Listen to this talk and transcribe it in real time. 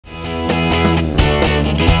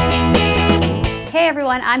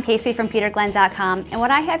everyone, I'm Casey from peterglenn.com, and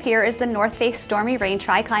what I have here is the North Face Stormy Rain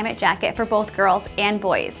Triclimate jacket for both girls and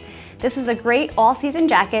boys. This is a great all-season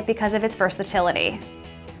jacket because of its versatility.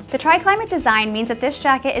 The Triclimate design means that this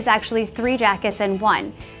jacket is actually 3 jackets in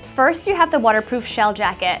one. First, you have the waterproof shell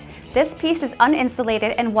jacket. This piece is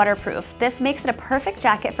uninsulated and waterproof. This makes it a perfect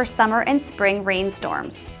jacket for summer and spring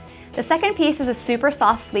rainstorms. The second piece is a super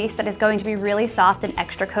soft fleece that is going to be really soft and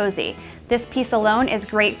extra cozy. This piece alone is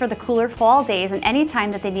great for the cooler fall days and any time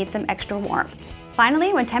that they need some extra warmth.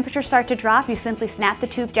 Finally, when temperatures start to drop, you simply snap the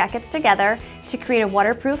two jackets together to create a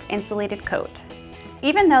waterproof insulated coat.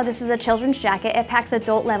 Even though this is a children's jacket, it packs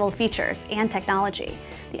adult level features and technology.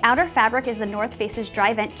 The outer fabric is the North Face's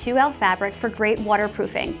Dry Vent 2L fabric for great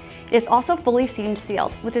waterproofing. It is also fully seam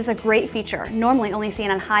sealed, which is a great feature, normally only seen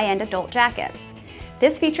on high-end adult jackets.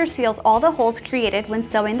 This feature seals all the holes created when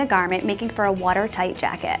sewing the garment, making for a watertight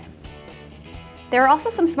jacket. There are also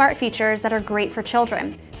some smart features that are great for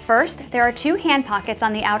children. First, there are 2 hand pockets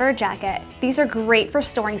on the outer jacket. These are great for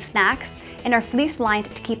storing snacks and are fleece lined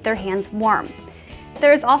to keep their hands warm.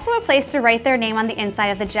 There is also a place to write their name on the inside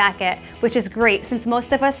of the jacket, which is great since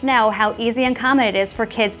most of us know how easy and common it is for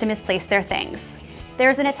kids to misplace their things. There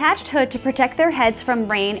is an attached hood to protect their heads from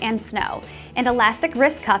rain and snow, and elastic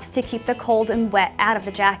wrist cuffs to keep the cold and wet out of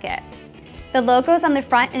the jacket. The logos on the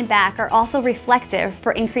front and back are also reflective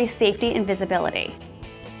for increased safety and visibility.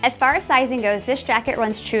 As far as sizing goes, this jacket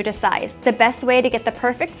runs true to size. The best way to get the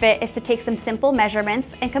perfect fit is to take some simple measurements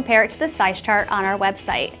and compare it to the size chart on our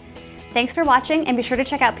website. Thanks for watching, and be sure to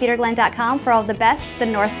check out peterglenn.com for all the best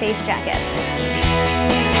North Face jackets.